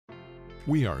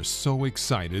We are so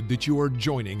excited that you are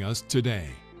joining us today.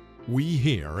 We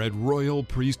here at Royal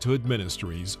Priesthood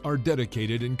Ministries are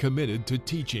dedicated and committed to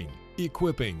teaching,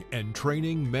 equipping, and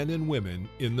training men and women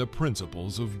in the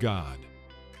principles of God.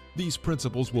 These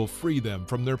principles will free them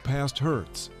from their past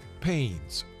hurts,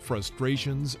 pains,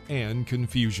 frustrations, and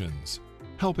confusions,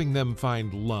 helping them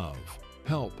find love,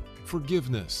 help,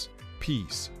 forgiveness,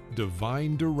 peace,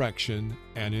 divine direction,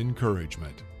 and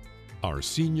encouragement. Our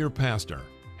senior pastor,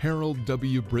 Harold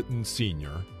W. Britton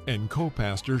Sr., and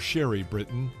co-pastor Sherry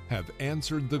Britton have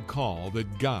answered the call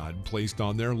that God placed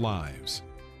on their lives.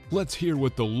 Let's hear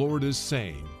what the Lord is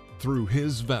saying through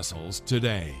His vessels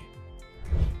today.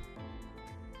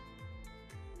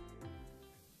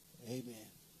 Amen.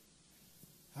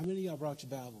 How many of y'all brought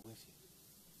your Bible with you?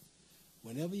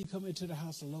 Whenever you come into the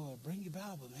house of the Lord, bring your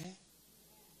Bible, man.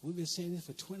 We've been saying this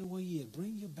for 21 years.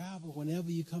 Bring your Bible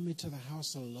whenever you come into the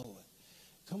house of the Lord.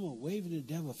 Come on, waving the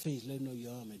devil's face, let him know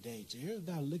your arm in danger.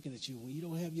 Everybody looking at you when you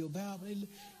don't have your Bible.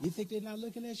 You think they're not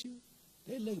looking at you?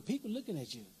 People looking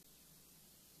at you.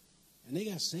 And they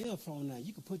got cell phone now.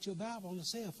 You can put your Bible on the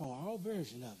cell phone, all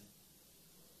version of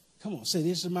it. Come on, say,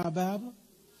 this is my Bible.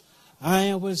 I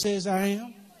am what it says I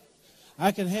am.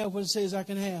 I can have what it says I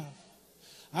can have.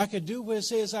 I can do what it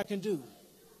says I can do.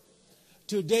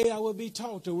 Today I will be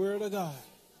taught the word of God.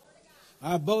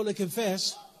 I boldly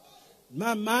confess.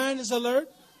 My mind is alert.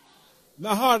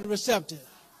 My heart is receptive.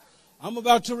 I'm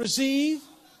about to receive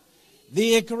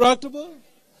the incorruptible,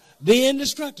 the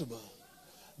indestructible,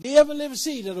 the ever-living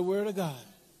seed of the word of God.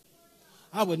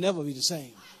 I would never be the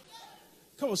same.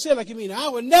 Come on, say it like you mean it. I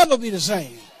would never be the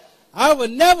same. I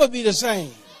would never be the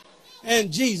same.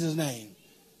 In Jesus' name.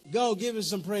 Go give him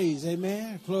some praise.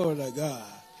 Amen. Glory to God.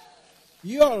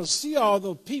 You ought to see all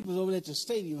the people over at the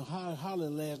stadium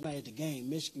hollering last night at the game,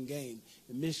 Michigan game,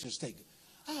 in Michigan State.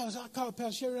 I called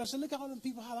Pastor Sherry and I said, look at all them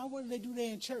people hollering. What do they do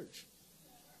there in church?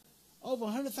 Over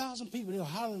 100,000 people, they were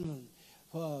hollering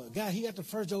for a guy. He got the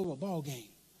first over a ball game.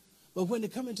 But when they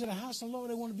come into the house of the Lord,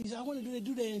 they want to be, I wonder, do they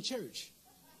do that in church?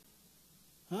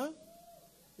 Huh?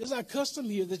 It's our custom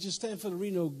here that you stand for the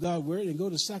reading of God's word and go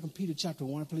to 2 Peter chapter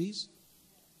 1, please.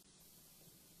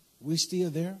 We still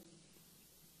there?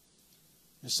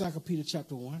 In 2 Peter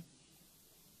chapter 1.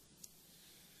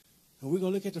 And we're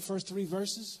going to look at the first 3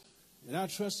 verses. And I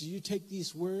trust that you take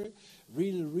this word,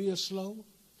 read it real slow,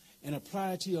 and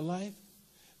apply it to your life.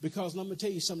 Because I'm going to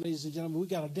tell you something, ladies and gentlemen, we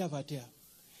got a devil out there.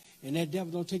 And that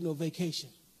devil don't take no vacation.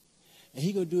 And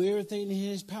he's going to do everything in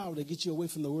his power to get you away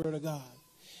from the word of God.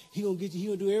 He's going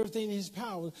to do everything in his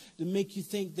power to make you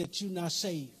think that you're not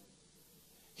saved.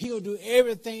 He'll do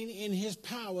everything in his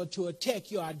power to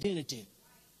attack your identity.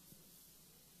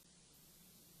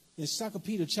 In 2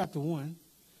 Peter chapter 1,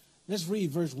 let's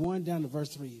read verse 1 down to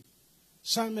verse 3.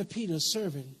 Simon Peter,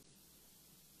 servant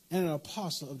and an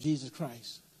apostle of Jesus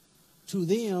Christ, to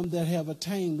them that have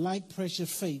attained like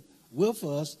precious faith with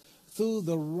us through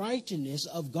the righteousness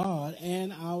of God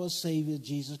and our Savior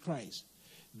Jesus Christ.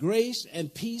 Grace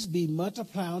and peace be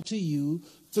multiplied to you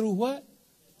through what?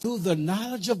 Through the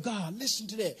knowledge of God. Listen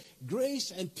to that. Grace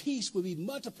and peace will be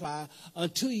multiplied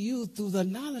unto you through the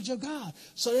knowledge of God.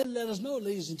 So that let us know,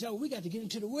 ladies and gentlemen, we got to get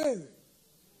into the word.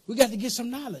 We got to get some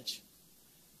knowledge.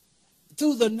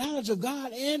 Through the knowledge of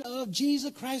God and of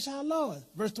Jesus Christ our Lord.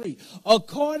 Verse 3.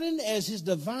 According as his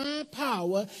divine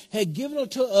power had given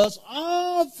unto us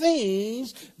all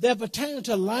things that pertain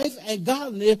to life and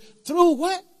godliness through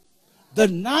what? The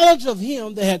knowledge of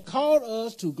him that had called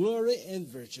us to glory and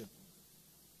virtue.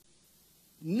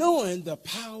 Knowing the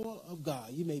power of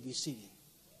God. You may be seated.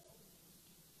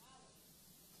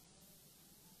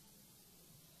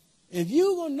 If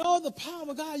you're going to know the power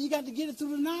of God, you got to get it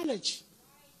through the knowledge.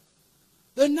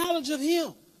 The knowledge of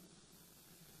him.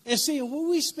 And see, when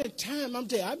we spend time, I'm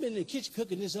telling you, I've been in the kitchen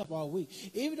cooking this up all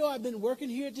week. Even though I've been working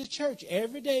here at this church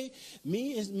every day,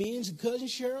 me and cousin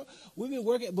Cheryl, we've been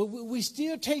working, but we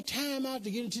still take time out to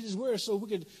get into this word so we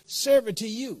can serve it to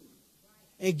you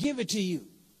and give it to you.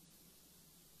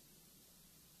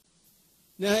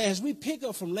 Now, as we pick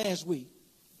up from last week,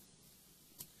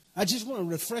 I just want to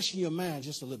refresh your mind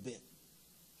just a little bit.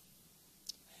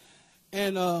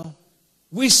 And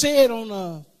we said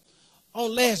on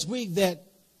last week that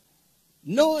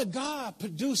knowing God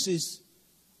produces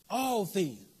all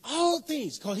things. All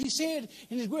things. Because he said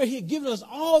in his word, he had given us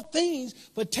all things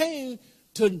pertaining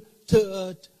to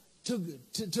the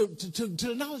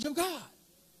knowledge of God.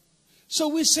 So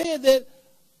we said that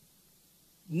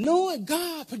knowing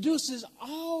God produces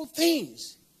all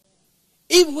things.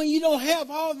 Even when you don't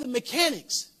have all the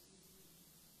mechanics.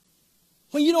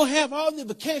 When you don't have all the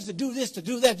mechanics to do this, to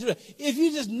do that, to do that. If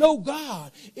you just know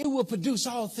God, it will produce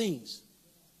all things.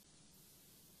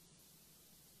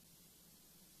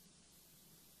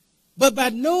 But by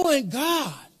knowing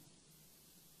God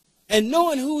and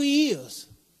knowing who he is,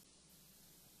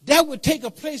 that would take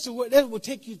that would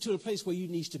take you to the place where you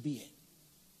need to be at.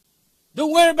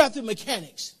 Don't worry about the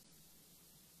mechanics.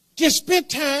 Just spend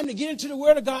time to get into the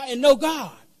Word of God and know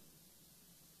God.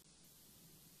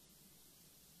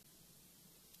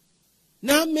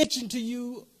 Now, I mentioned to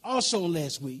you also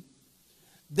last week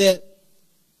that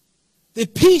the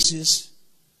pieces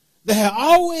that have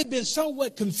always been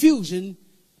somewhat confusing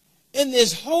in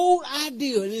this whole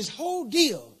idea, in this whole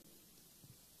deal,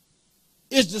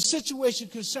 is the situation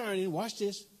concerning, watch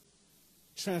this,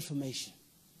 transformation.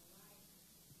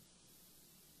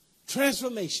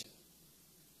 Transformation.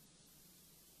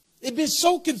 It's been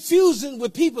so confusing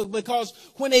with people because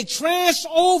when they trans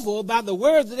over by the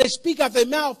words that they speak out their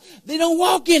mouth, they don't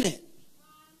walk in it.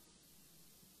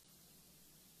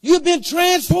 You've been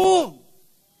transformed.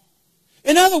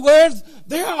 In other words,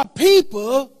 there are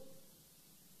people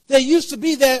that used to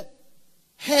be that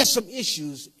had some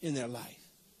issues in their life.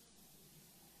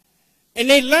 And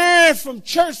they learned from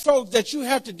church folks that you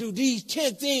have to do these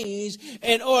 10 things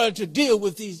in order to deal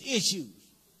with these issues.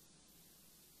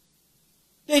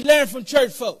 They learned from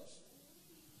church folks.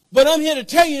 But I'm here to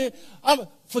tell you,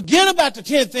 forget about the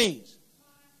 10 things.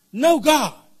 Know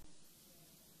God.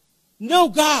 Know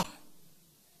God.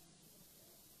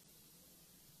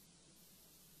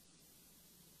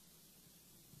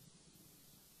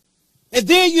 And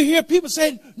then you hear people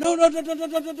saying, no,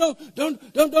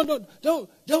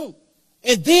 don't.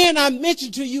 And then I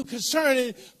mentioned to you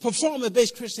concerning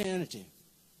performance-based Christianity.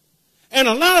 And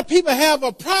a lot of people have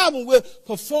a problem with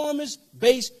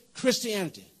performance-based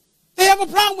Christianity. They have a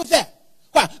problem with that.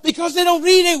 Why? Because they don't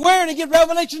read their word and get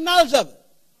revelation knowledge of it.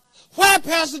 Why,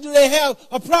 Pastor, do they have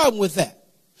a problem with that?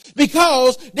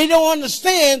 Because they don't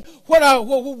understand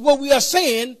what we are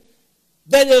saying.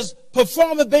 That is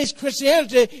performance-based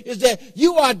Christianity is that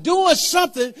you are doing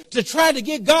something to try to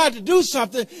get God to do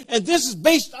something, and this is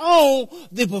based on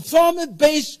the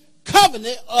performance-based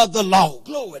covenant of the law.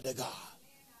 Glory to God.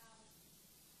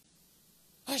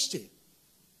 Watch it.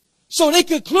 So they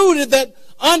concluded that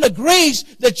under grace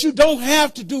that you don't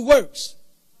have to do works,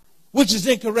 which is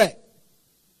incorrect.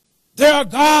 There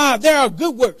are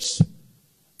good works.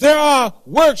 There are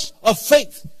works of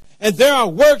faith, and there are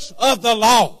works of the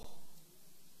law.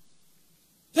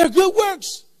 They're good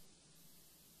works.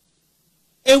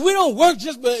 And we don't work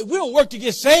to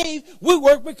get saved. We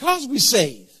work because we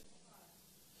saved.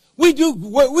 We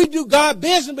do God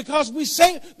business because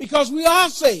we are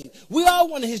saved. We are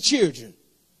one of his children.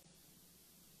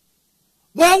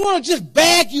 But I want to just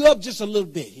back you up just a little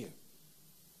bit here.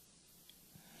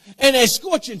 And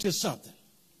escort you into something.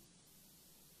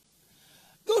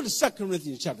 Go to 2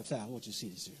 Corinthians chapter 5. I want you to see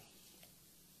this here.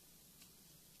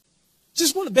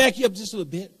 Just want to back you up just a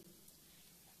little bit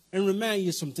and remind you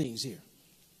of some things here.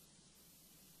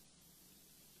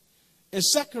 In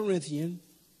 2 Corinthians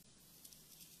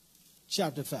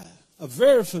chapter 5, a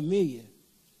very familiar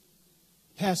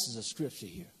passage of scripture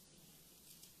here.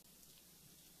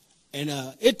 And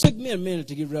it took me a minute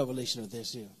to get revelation of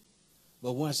this here.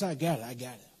 But once I got it, I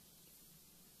got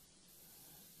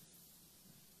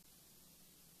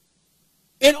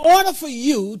it. In order for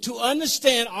you to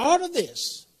understand all of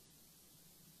this,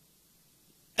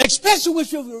 especially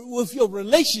with your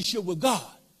relationship with God.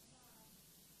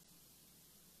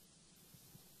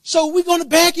 So we're going to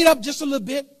back it up just a little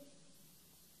bit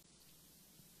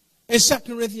in 2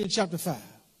 Corinthians chapter 5.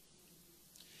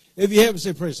 If you haven't,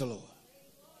 say praise the Lord.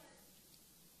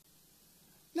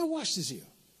 Now watch this here.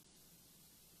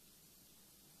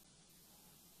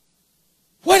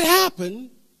 What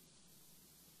happened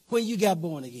when you got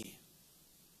born again?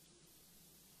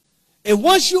 And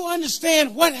once you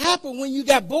understand what happened when you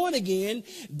got born again,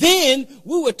 then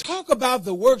we will talk about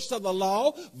the works of the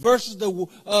law versus the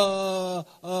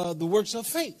works of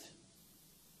faith.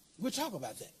 We'll talk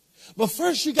about that. But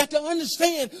first you got to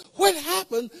understand what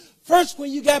happened first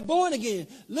when you got born again.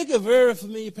 Look at a very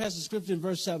familiar passage of scripture in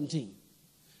verse 17.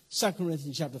 2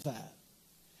 Corinthians chapter 5.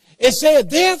 It said,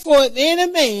 therefore, if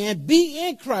any man be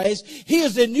in Christ, he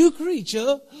is a new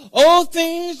creature. All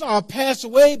things are passed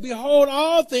away. Behold,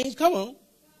 all things, come on,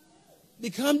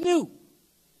 become new.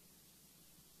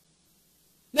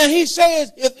 Now he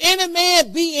says, if any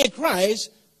man be in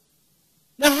Christ,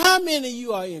 now how many of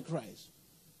you are in Christ?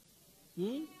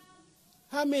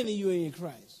 How many of you are in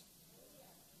Christ?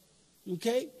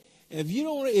 Okay? If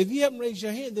you haven't raised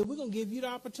your hand, then we're going to give you the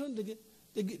opportunity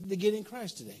to get in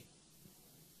Christ today.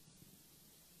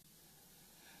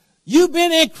 You've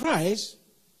been in Christ.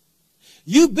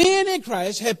 You being in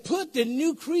Christ have put the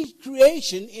new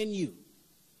creation in you.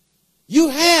 You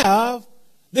have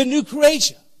the new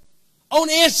creation. on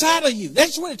the inside of you.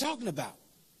 That's what it's talking about.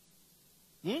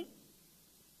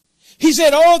 He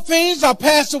said, all things are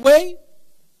passed away.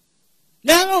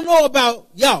 Now, I don't know about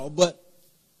y'all, but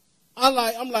I'm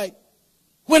like,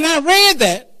 when I read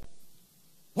that,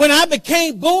 when I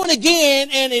became born again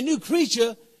and a new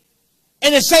creature,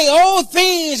 and it say all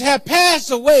things have passed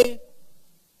away,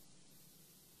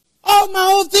 all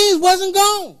my old things wasn't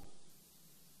gone.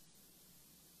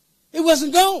 It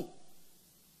wasn't gone.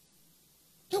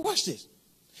 Now watch this.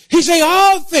 He say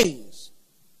all things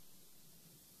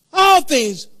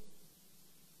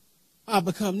are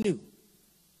become new.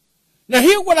 Now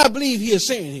hear what I believe he is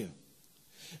saying here.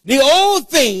 The old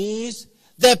things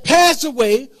that pass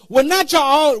away were not your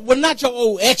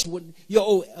old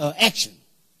action.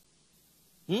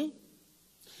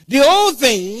 The old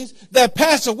things that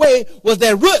pass away was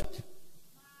that root,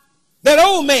 that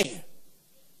old man.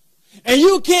 And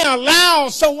you can't allow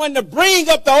someone to bring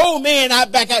up the old man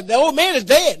back out. The old man is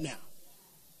dead now.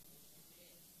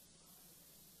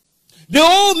 The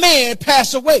old man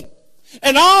passed away,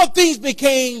 and all things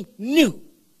became new.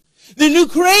 The new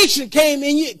creation came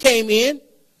in.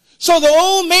 So the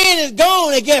old man is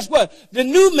gone, and guess what? The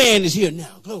new man is here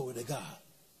now. Glory to God.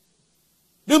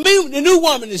 The new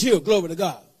woman is here. Glory to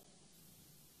God.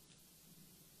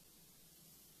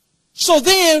 So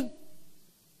then,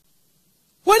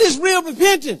 what is real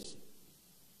repentance?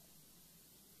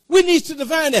 We need to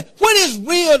define that. What is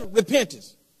real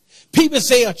repentance? People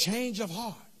say a change of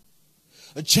heart,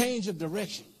 a change of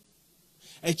direction,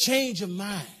 a change of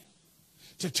mind,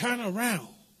 to turn around.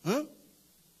 Huh?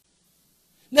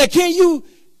 Now, you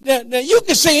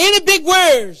can say any big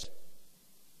words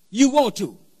you want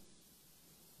to,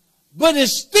 but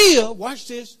it's still, watch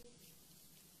this,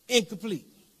 incomplete.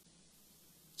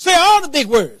 Say all the big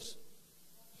words.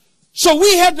 So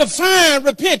we have to find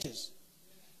repentance,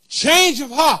 change of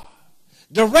heart,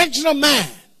 direction of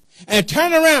mind, and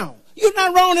turn around. You're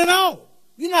not wrong at all.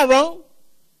 You're not wrong.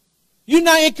 You're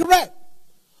not incorrect.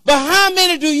 But how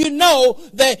many do you know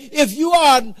that if you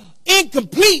are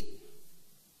incomplete,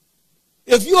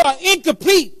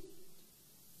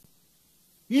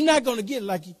 you're not going to get it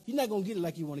like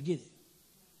you want to get it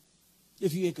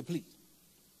if you're incomplete.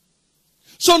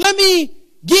 So let me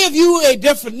give you a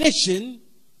definition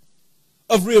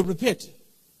of real repentance.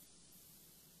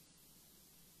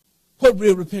 What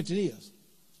real repentance is.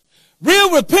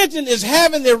 Real repentance is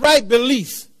having the right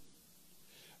belief.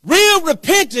 Real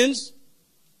repentance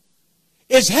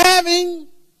is having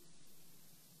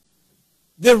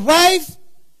the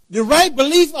right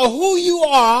belief of who you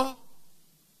are.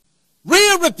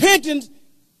 Real repentance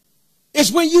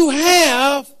is when you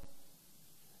have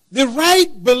the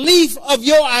right belief of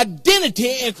your identity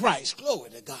in Christ. Glory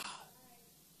to God.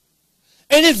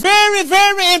 And it's very,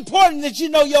 very important that you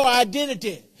know your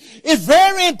identity. It's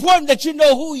very important that you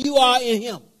know who you are in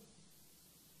Him.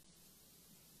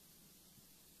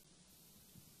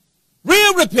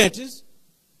 Real repentance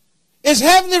is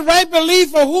having the right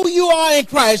belief of who you are in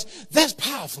Christ. That's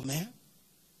powerful, man.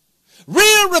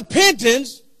 Real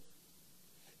repentance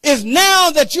is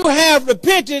now that you have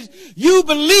repented, you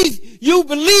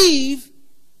believe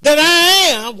that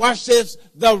I am, watch this,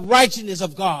 the righteousness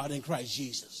of God in Christ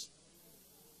Jesus.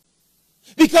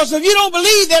 Because if you don't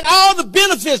believe that, all the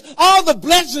benefits, all the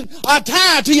blessings are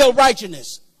tied to your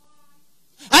righteousness.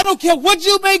 I don't care what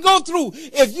you may go through.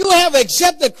 If you have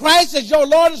accepted Christ as your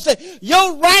Lord and Savior,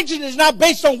 your righteousness is not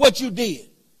based on what you did.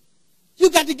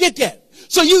 You got to get that.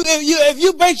 So if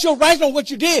you base your righteousness on what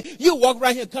you did, you walk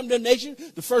around here and come to the nation.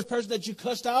 The first person that you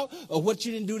cussed out, or what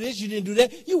you didn't do this, you didn't do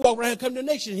that, you walk around here and come to the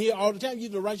nation here all the time. You're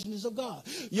the righteousness of God.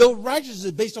 Your righteousness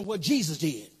is based on what Jesus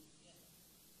did.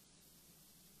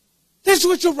 That's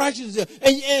what your righteousness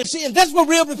is. And that's what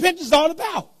real repentance is all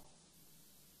about.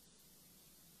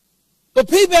 But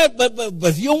people, but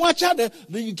if you don't watch out, then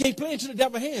you can't play into the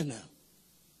devil's hands now.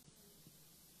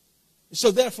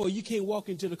 So therefore, you can't walk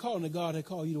into the calling that God had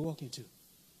called you to walk into.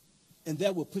 And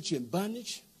that will put you in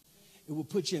bondage. It will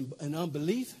put you in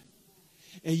unbelief.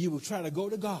 And you will try to go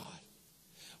to God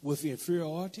with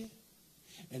inferiority.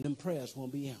 And them prayers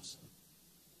won't be answered.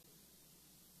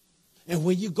 And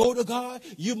when you go to God,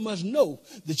 you must know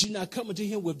that you're not coming to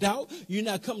Him with doubt. You're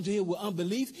not coming to Him with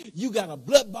unbelief. You got a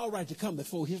blood ball right to come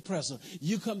before His presence.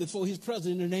 You come before His presence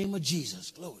in the name of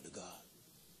Jesus. Glory to God.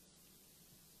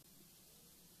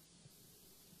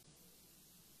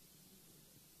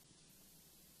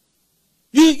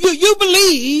 You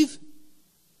believe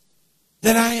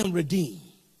that I am redeemed.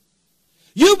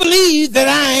 You believe that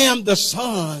I am the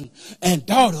son and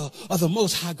daughter of the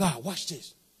Most High God. Watch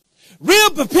this.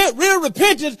 Real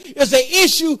repentance is an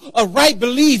issue of right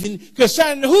believing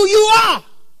concerning who you are.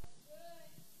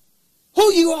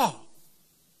 who you are.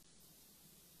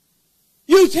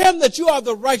 You tell them that you are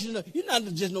the righteous. You're not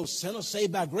just no sinner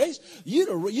saved by grace. You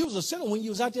was a sinner when you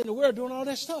was out there in the world doing all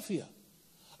that stuff here.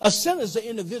 A sinner is an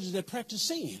individual that practice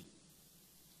sin.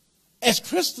 As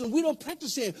Christians, we don't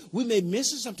practice sin. We may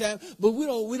miss it sometimes, but we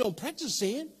don't practice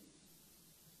sin.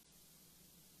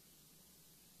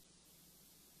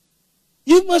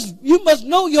 You must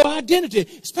know your identity,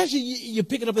 especially you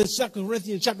pick it up in 2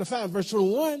 Corinthians chapter 5, verse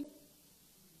 21.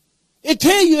 It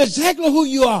tells you exactly who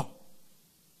you are.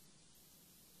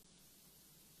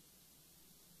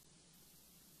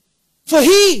 For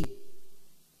he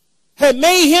had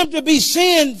made him to be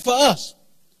sin for us,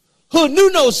 who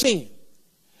knew no sin,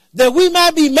 that we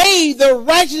might be made the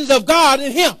righteousness of God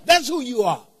in him. That's who you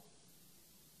are.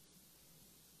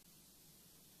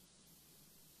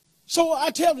 So I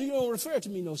tell you, you don't refer to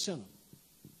me no sinner.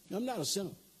 I'm not a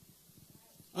sinner.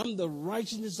 I'm the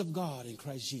righteousness of God in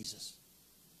Christ Jesus.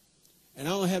 And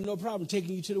I don't have no problem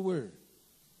taking you to the word.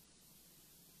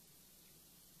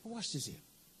 But watch this here.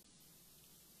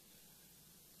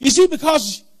 You see,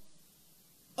 because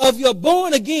of your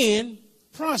born again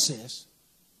process,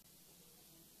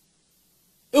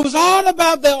 it was all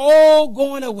about the old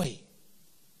going away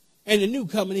and the new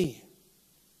coming in.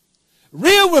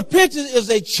 Real repentance is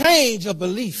a change of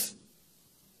belief,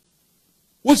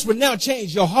 which will now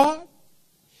change your heart.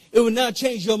 It will now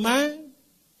change your mind.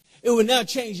 It will now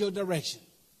change your direction.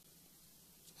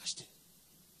 Watch this.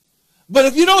 But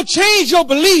if you don't change your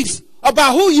belief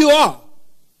about who you are,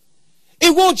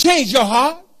 it won't change your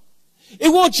heart. It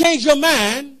won't change your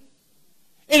mind.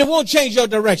 And it won't change your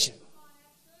direction.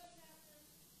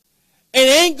 And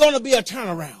it ain't going to be a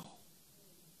turnaround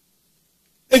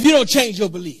if you don't change your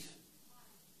belief.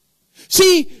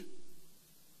 See,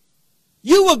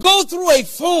 you will go through a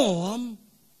form,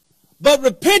 but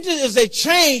repentance is a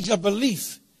change of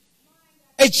belief,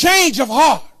 a change of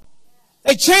heart,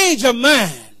 a change of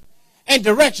mind and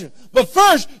direction. But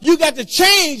first, you got to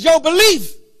change your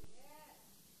belief.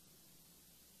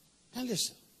 Now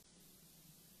listen,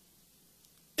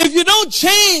 if you don't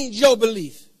change your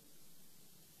belief,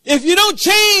 if you don't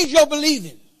change your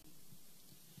believing,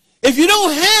 if you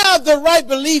don't have the right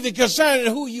believing concerning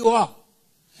who you are,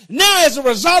 now as a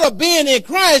result of being in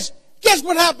Christ, guess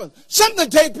what happens? Something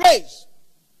take place.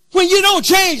 When you don't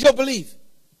change your belief,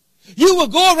 you will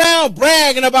go around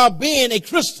bragging about being a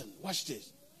Christian. Watch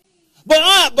this. But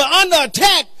under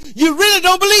attack, you really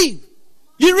don't believe.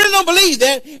 You really don't believe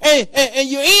that, and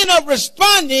you end up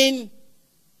responding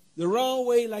the wrong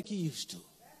way like you used to.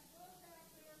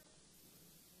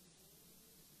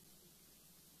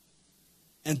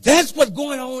 And that's what's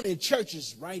going on in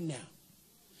churches right now.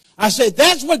 I said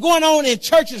that's what's going on in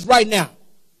churches right now.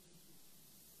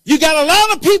 You got a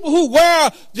lot of people who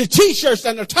wear the t-shirts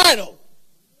and the title,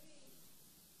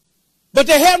 but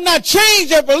they have not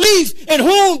changed their belief in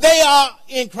whom they are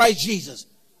in Christ Jesus.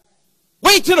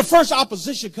 Wait till the first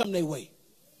opposition come their way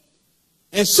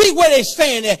and see where they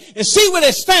stand at, and see where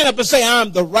they stand up and say,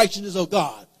 I'm the righteousness of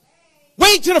God.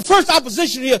 Wait till the first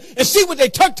opposition here and see what they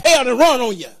tuck tail and run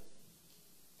on you.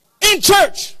 In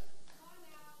church.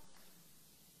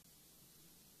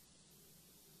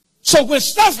 So when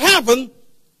stuff happens,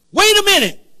 wait a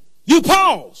minute. You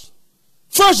pause.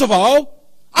 First of all,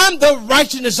 I'm the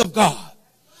righteousness of God.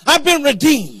 I've been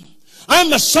redeemed. I'm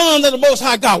the son of the Most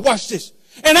High God. Watch this.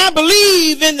 And I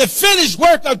believe in the finished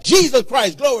work of Jesus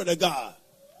Christ. Glory to God.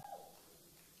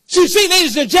 See,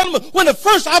 ladies and gentlemen, when the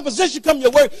first opposition comes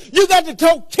your way, you got to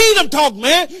talk kingdom talk,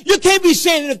 man. You can't be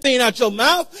saying anything out your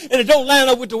mouth and it don't line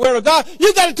up with the word of God.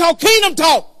 You got to talk kingdom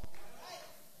talk.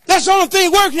 That's the only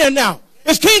thing working here now.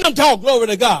 It's kingdom talk, glory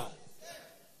to God.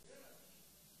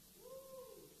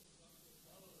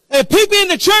 And people in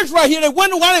the church right here, they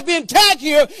wonder why they're being attacked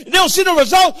here, and they don't see the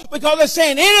results because they're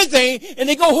saying anything, and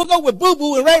they go hook up with Boo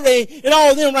Boo and Ray Ray and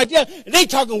all of them right there, and they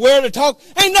talking word to talk.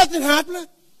 Ain't nothing happening.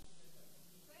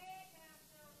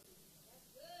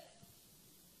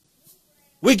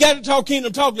 We got to talk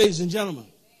kingdom talk, ladies and gentlemen.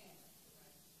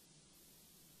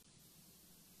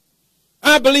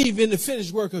 I believe in the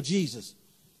finished work of Jesus.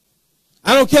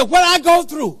 I don't care what I go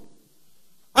through.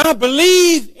 I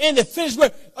believe in the finished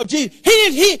work of Jesus.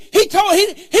 He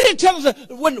didn't tell us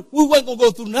when we wasn't going to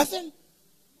go through nothing.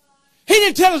 He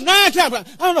didn't tell us 9 times.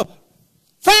 I don't know.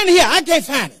 Find it here. I can't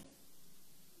find it.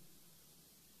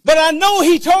 But I know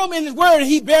he told me in his word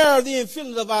he bear the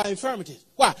feelings of our infirmities.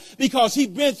 Why? Because he's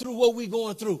been through what we're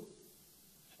going through.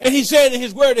 And he said in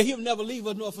his word that he'll never leave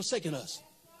us nor forsaken us.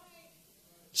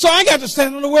 So I got to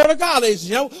stand on the word of God, ladies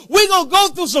and gentlemen. We're going to go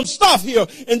through some stuff here.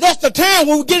 And that's the time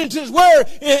when we get into this word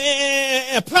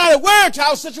and apply the word to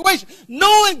our situation.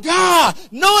 Knowing God,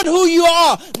 knowing who you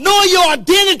are, knowing your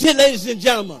identity, ladies and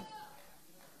gentlemen.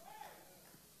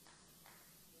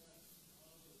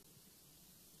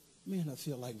 Man, I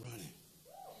feel like running.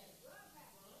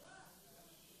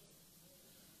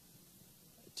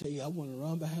 I tell you, I want to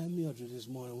run behind Mildred this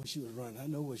morning when she was running. I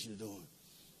know what she was doing.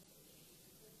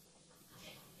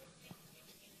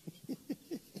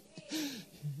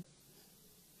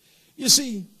 You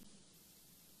see,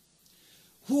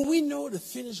 when we know the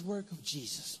finished work of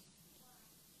Jesus,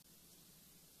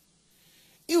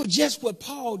 it was just what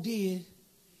Paul did,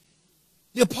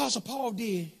 the Apostle Paul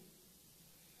did,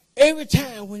 every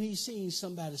time when he seen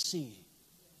somebody sin.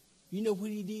 You know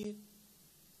what he did?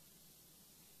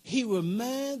 He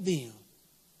reminded them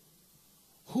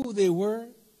who they were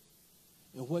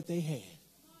and what they had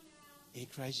in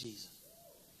Christ Jesus.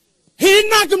 He didn't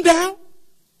knock them down.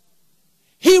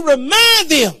 He reminded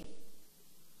them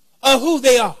of who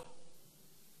they are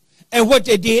and what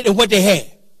they did and what they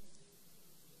had.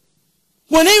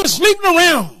 When they were sleeping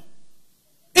around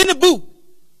in the booth,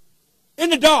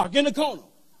 in the dark, in the corner,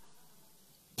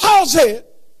 Paul said,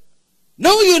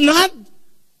 know you not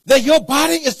that your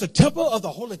body is the temple of the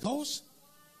Holy Ghost?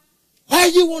 Why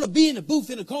you want to be in the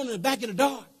booth, in the corner, in the back, in the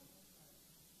dark?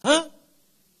 Huh?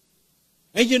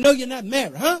 And you know you're not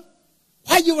married, huh?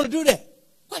 Why you want to do that?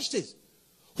 Watch this.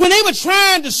 When they were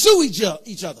trying to sue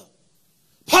each other,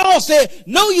 Paul said,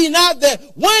 know ye not that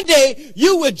one day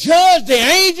you will judge the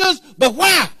angels? But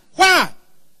why? Why?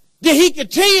 Did he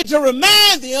continue to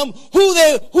remind them who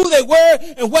they were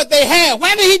and what they had?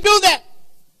 Why did he do that?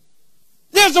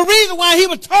 There's a reason why he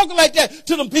was talking like that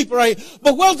to them people right here.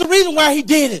 But what was the reason why he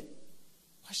did it?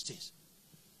 Watch this.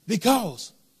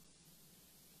 Because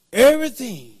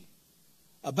everything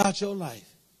about your life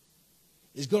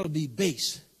is going to be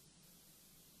based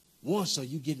once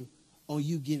you get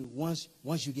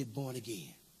born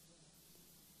again.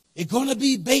 It's going to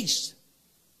be based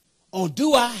on,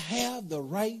 do I have the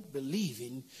right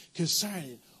believing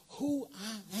concerning who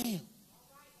I am?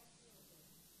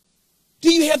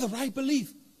 Do you have the right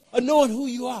belief of knowing who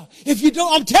you are? If you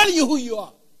don't, I'm telling you who you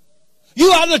are.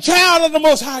 You are the child of the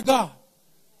Most High God.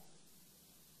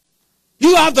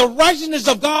 You are the righteousness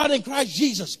of God in Christ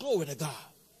Jesus. Glory to God.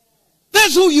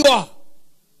 That's who you are.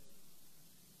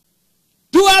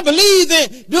 Do I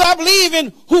believe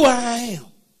in who I am?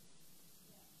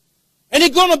 And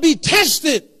it's going to be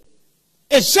tested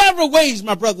in several ways,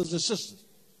 my brothers and sisters.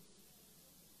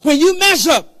 When you mess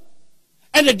up,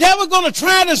 and the devil's going to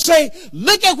try to say,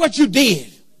 look at what you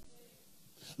did.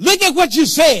 Look at what you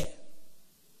said.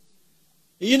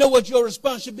 And you know what your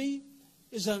response should be?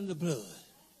 It's under the blood.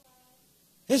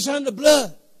 It's under the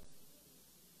blood.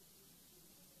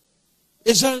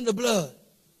 It's under the blood.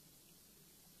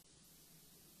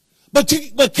 But can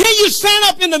you stand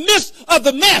up in the midst of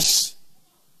the mess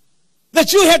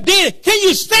that you have did? Can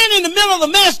you stand in the middle of the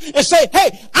mess and say,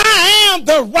 hey, I am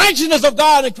the righteousness of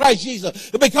God in Christ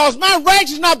Jesus, because my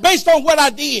righteousness is not based on what I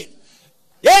did.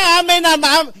 I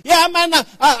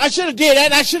should have did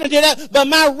that, I should have did that, but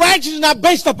my righteousness is not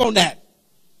based upon that.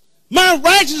 My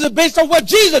righteousness is based on what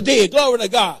Jesus did. Glory to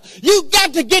God. You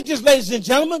got to get this, ladies and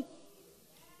gentlemen.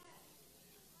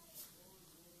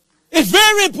 It's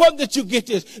very important that you get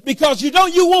this, because you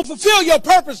won't fulfill your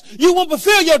purpose. You won't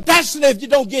fulfill your destiny if you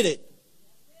don't get it.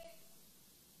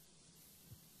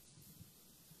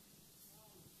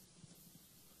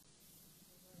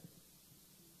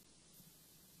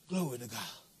 Glory to God.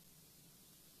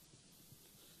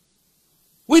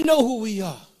 We know who we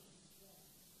are.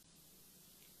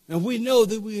 And we know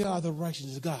that we are the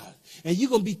righteousness of God. And you're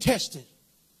going to be tested.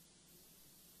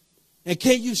 And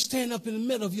can you stand up in the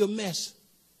middle of your mess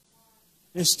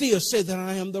and still say that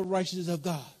I am the righteousness of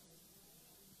God?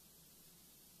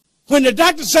 When the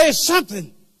doctor says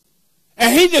something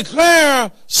and he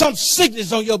declares some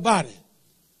sickness on your body,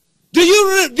 do you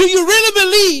really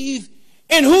believe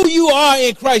in who you are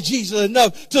in Christ Jesus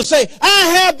enough to say,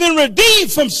 I have been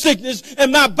redeemed from sickness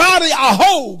and my body a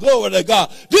whole? Glory to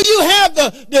God. Do you have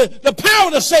the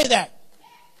power to say that?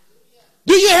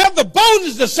 Do you have the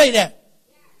boldness to say that?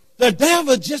 The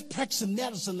devil just practicing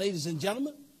medicine, ladies and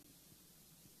gentlemen.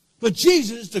 But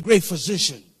Jesus is the great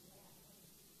physician.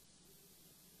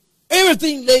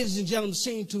 Everything, ladies and gentlemen,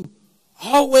 seems to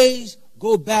always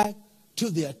go back to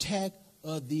the attack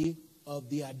of the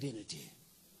identity.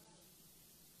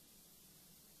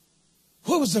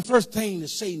 What was the first thing that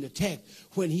Satan attacked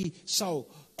when he saw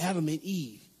Adam and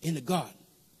Eve in the garden?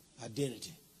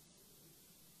 Identity.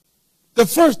 The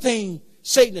first thing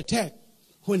Satan attacked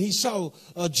when he saw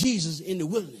Jesus in the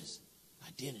wilderness?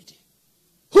 Identity.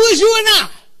 Who is you and I?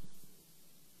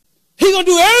 He's going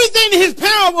to do everything in his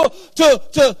power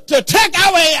to attack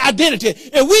our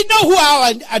identity. And we know who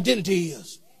our identity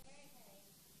is.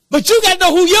 But you got to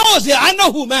know who yours is. I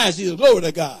know who mine is. Glory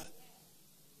to God.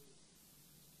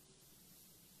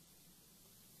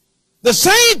 The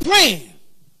same plan.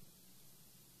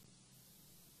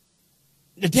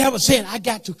 The devil said, I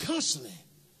got to constantly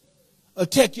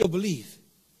attack your belief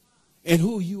in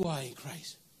who you are in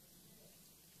Christ.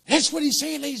 That's what he's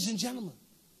saying, ladies and gentlemen.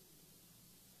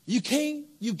 You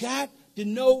got to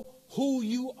know who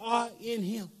you are in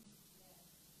him.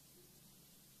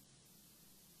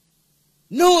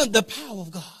 Knowing the power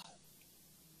of God.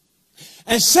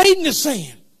 And Satan is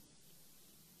saying,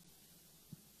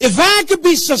 if I could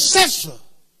be successful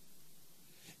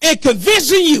in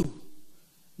convincing you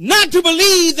not to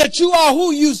believe that you are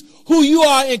who you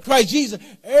are in Christ Jesus,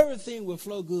 everything will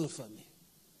flow good for me.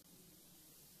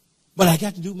 But I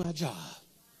got to do my job.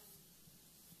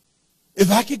 If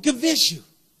I can convince you,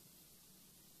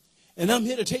 and I'm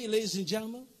here to tell you, ladies and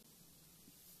gentlemen,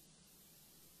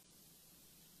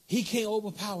 he can't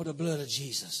overpower the blood of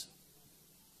Jesus.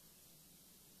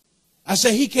 I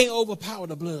say he can't overpower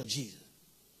the blood of Jesus.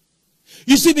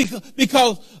 You see,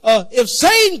 because if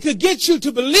Satan could get you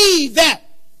to believe that,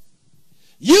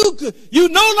 you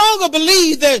no longer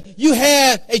believe that you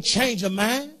had a change of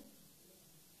mind,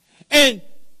 and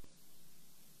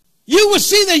you will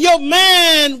see that your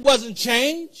mind wasn't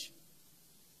changed.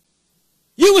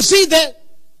 You will see that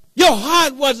your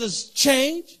heart wasn't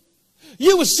changed.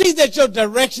 You will see that your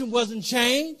direction wasn't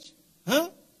changed. Huh?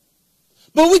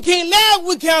 But we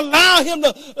can't allow him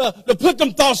to put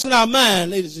them thoughts in our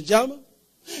mind, ladies and gentlemen.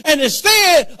 And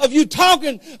instead of you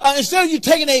taking a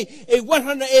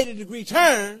 180-degree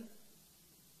turn,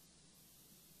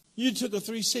 you took a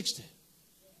 360.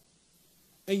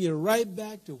 And you're right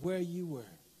back to where you were.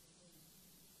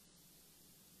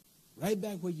 Right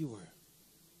back where you were.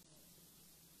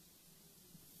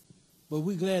 But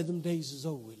we're glad them days is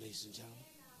over, ladies and gentlemen.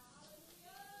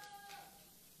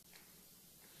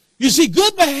 You see,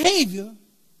 good behavior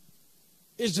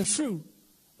is the fruit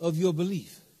of your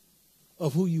belief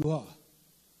of who you are.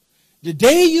 The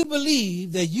day you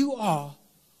believe that you are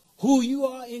who you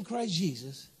are in Christ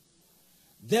Jesus,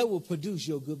 that will produce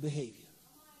your good behavior.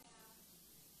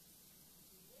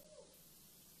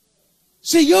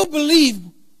 See, your belief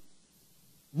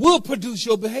will produce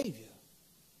your behavior.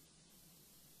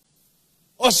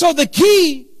 Or so the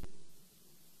key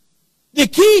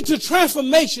to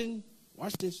transformation,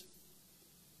 watch this,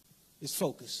 is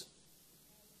focus.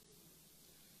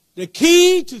 The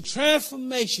key to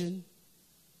transformation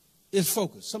is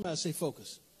focus. Somebody say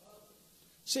focus.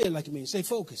 Say it like you mean. Say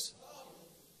focus.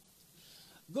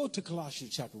 Go to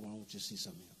Colossians chapter 1. I want you to see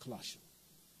something here.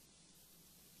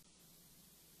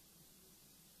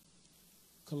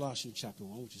 Colossians chapter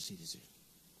 1. I want you to see this here.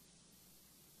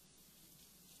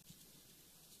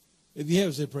 If you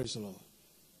have, say praise the Lord.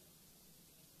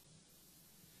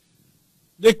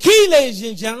 The key, ladies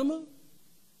and gentlemen,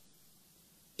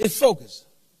 is focus.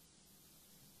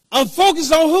 I'm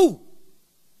focused on who?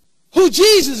 Who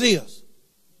Jesus is.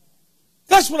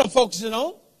 That's what I'm focusing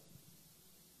on.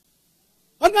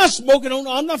 I'm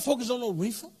not focused on no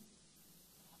reefer.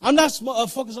 I'm not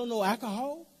focused on no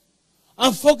alcohol.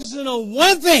 I'm focusing on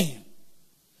one thing.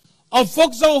 I'm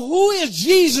focused on who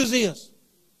Jesus is.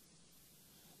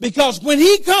 Because when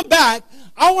he come back,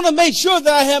 I want to make sure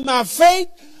that I have my faith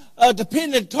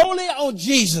dependent totally on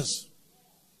Jesus.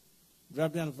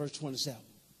 Drop down to verse 27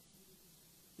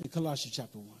 in Colossians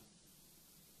chapter 1.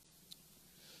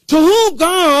 To whom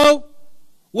God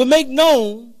will make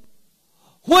known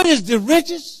what is the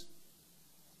riches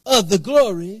of the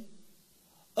glory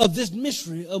of this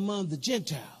mystery among the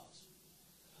Gentiles,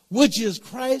 which is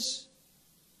Christ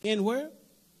in where?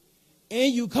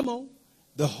 In you, come on,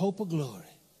 the hope of glory.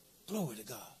 Glory to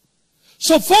God.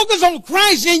 So focus on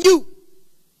Christ in you,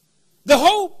 the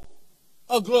hope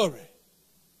of glory.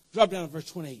 Drop down to verse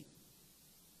 28.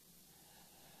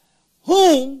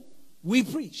 Whom we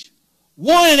preach,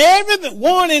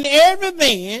 warning every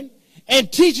man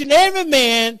and teaching every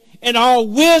man in all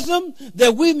wisdom,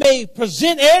 that we may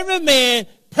present every man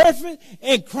perfect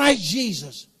in Christ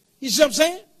Jesus. You see what I'm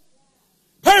saying?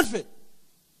 Perfect.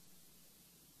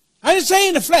 I didn't say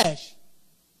in the flesh.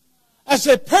 I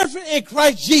said perfect in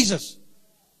Christ Jesus.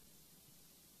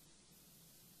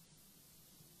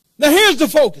 Now here's the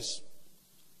focus.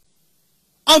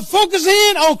 I'm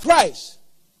focusing on Christ.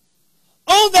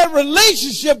 On that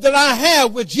relationship that I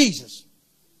have with Jesus.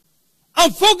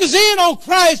 I'm focusing on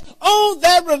Christ, on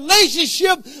that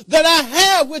relationship that I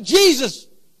have with Jesus.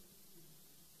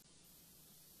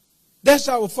 That's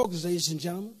our focus, ladies and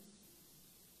gentlemen.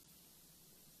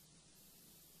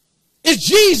 It's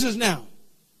Jesus now.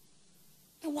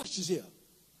 And watch this here.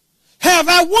 Have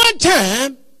I one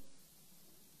time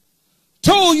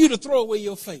told you to throw away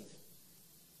your faith?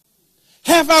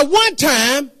 Have I one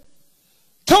time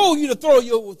told you to throw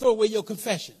away your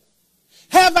confession?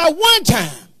 Have I one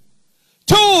time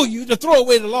told you to throw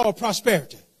away the law of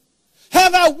prosperity?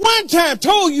 Have I one time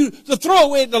told you to throw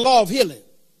away the law of healing?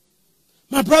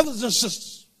 My brothers and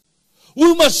sisters,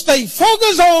 we must stay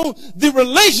focused on the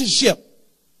relationship.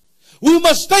 We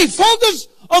must stay focused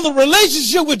on the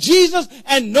relationship with Jesus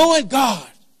and knowing God.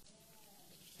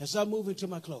 As I move into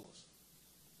my close.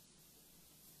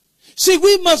 See,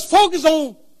 we must focus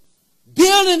on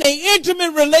building an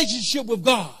intimate relationship with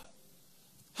God.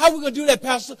 How are we going to do that,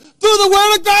 Pastor? Through the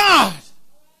Word of God.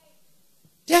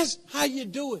 That's how you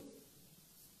do it.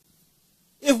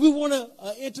 If we want an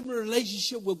intimate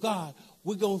relationship with God,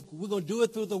 we're going to do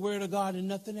it through the Word of God and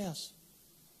nothing else.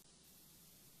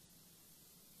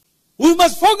 We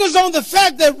must focus on the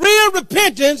fact that real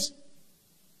repentance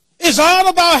is all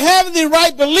about having the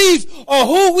right belief of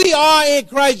who we are in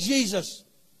Christ Jesus.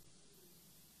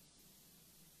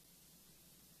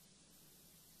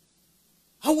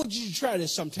 I want you to try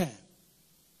this sometime.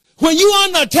 When you're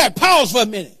under attack, pause for a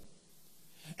minute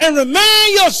and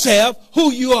remind yourself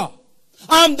who you are.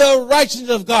 I'm the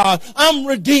righteousness of God. I'm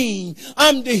redeemed.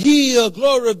 I'm the healed.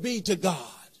 Glory be to God.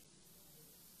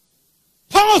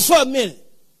 Pause for a minute.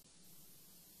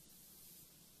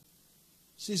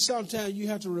 See, sometimes you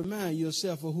have to remind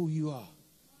yourself of who you are.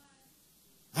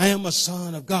 I am a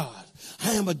son of God.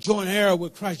 I am a joint heir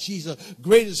with Christ Jesus.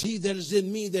 Great is he that is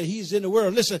in me than he is in the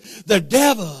world. Listen, the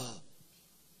devil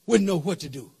wouldn't know what to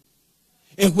do.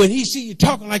 And when he see you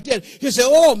talking like that, he'll say,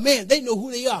 oh man, they know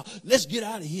who they are. Let's get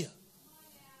out of here.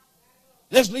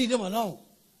 Let's leave them alone.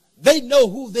 They know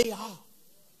who they are.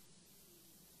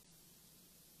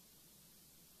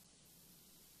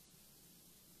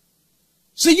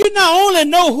 See, you not only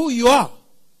know who you are,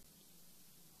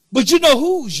 but you know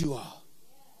whose you are.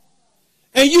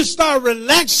 And you start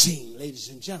relaxing, ladies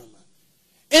and gentlemen,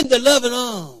 in the loving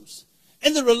arms,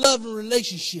 in the loving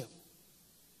relationship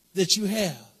that you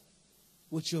have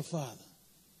with your Father.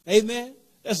 Amen?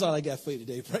 That's all I got for you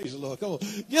today. Praise the Lord. Come on.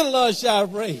 Get a Lord shout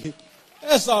of praise.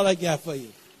 That's all I got for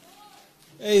you.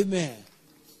 Amen.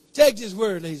 Take this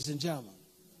word, ladies and gentlemen,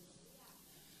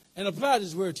 and apply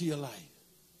this word to your life.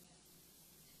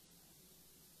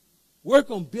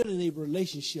 Work on building a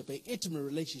relationship, an intimate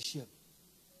relationship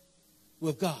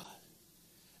with God.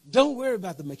 Don't worry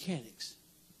about the mechanics.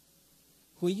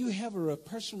 When you have a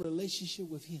personal relationship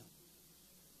with him,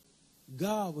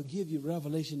 God will give you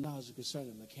revelation knowledge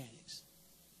concerning mechanics.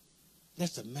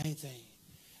 That's the main thing.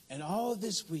 And all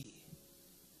this week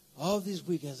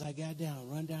as I got down,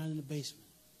 run down in the basement,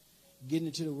 getting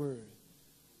into the word,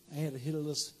 I had to hit a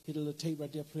little tape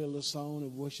right there, play a little song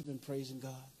and worship and praising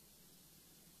God.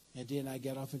 And then I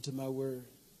got off into my word.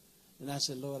 And I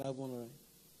said, Lord, I want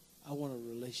a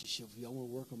relationship with you. I want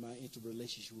to work on my intimate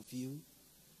relationship with you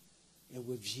and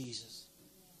with Jesus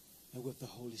and with the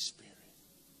Holy Spirit.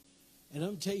 And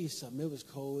I'm telling you something. It was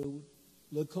cold. It was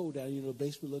a little cold down in the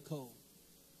basement, a little cold.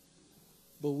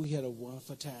 But we had a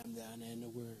wonderful time down there in the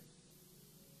Word.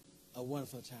 A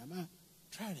wonderful time.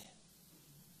 Try that.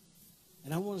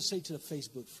 And I want to say to the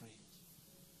Facebook friends,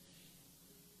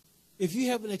 if you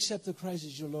haven't accepted Christ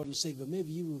as your Lord and Savior,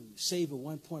 maybe you were saved at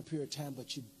one point period of time,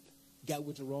 but you got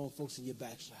with the wrong folks and you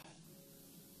backslide.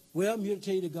 Well, I'm here to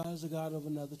tell you that God is a God of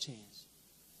another chance.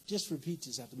 Just repeat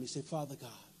this after me. Say, Father God,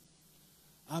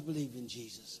 I believe in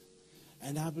Jesus.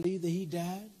 And I believe that he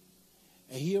died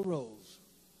and he arose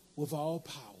with all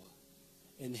power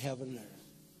in heaven and earth.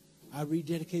 I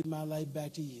rededicate my life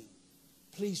back to you.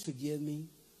 Please forgive me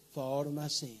for all of my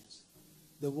sins.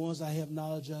 The ones I have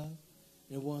knowledge of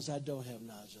and the ones I don't have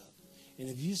knowledge of. And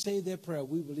if you say that prayer,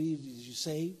 we believe that you're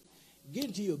saved. Get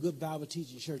into your good Bible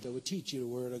teaching church that will teach you the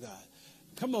Word of God.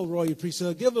 Come on, Royal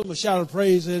Priesthood. Give them a shout of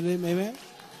praise. Amen.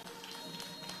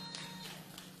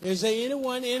 Is there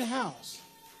anyone in the house?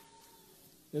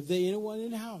 If there anyone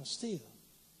in the house still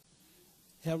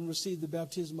haven't received the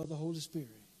baptism of the Holy Spirit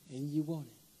and you want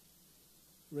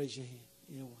it, raise your hand.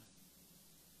 Anyone?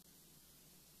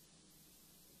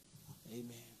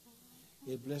 Amen.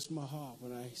 It blessed my heart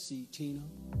when I see Tina.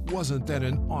 Wasn't that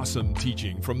an awesome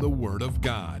teaching from the Word of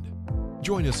God?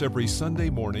 Join us every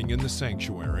Sunday morning in the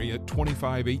sanctuary at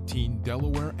 2518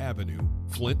 Delaware Avenue,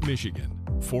 Flint, Michigan,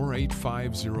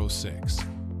 48506.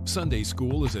 Sunday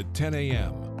school is at 10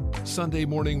 a.m. Sunday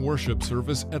morning worship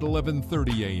service at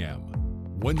 11:30 a.m.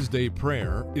 Wednesday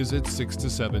prayer is at 6 to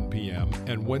 7 p.m.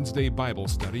 and Wednesday Bible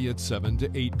study at 7 to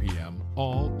 8 p.m.,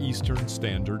 all Eastern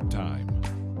Standard Time.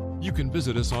 You can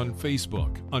visit us on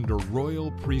Facebook under Royal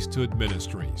Priesthood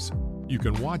Ministries. You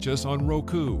can watch us on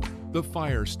Roku, the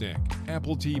Fire Stick,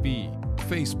 Apple TV,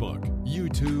 Facebook,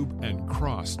 YouTube, and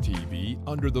Cross TV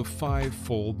under the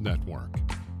Fivefold Network.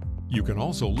 You can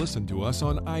also listen to us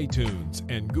on iTunes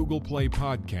and Google Play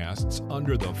Podcasts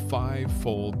under the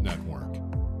Fivefold Network.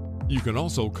 You can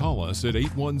also call us at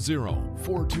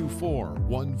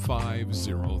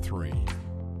 810-424-1503.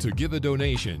 To give a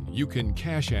donation, you can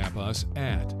Cash App us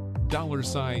at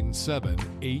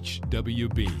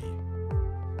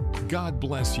 $7HWB. God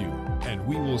bless you, and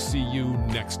we will see you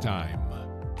next time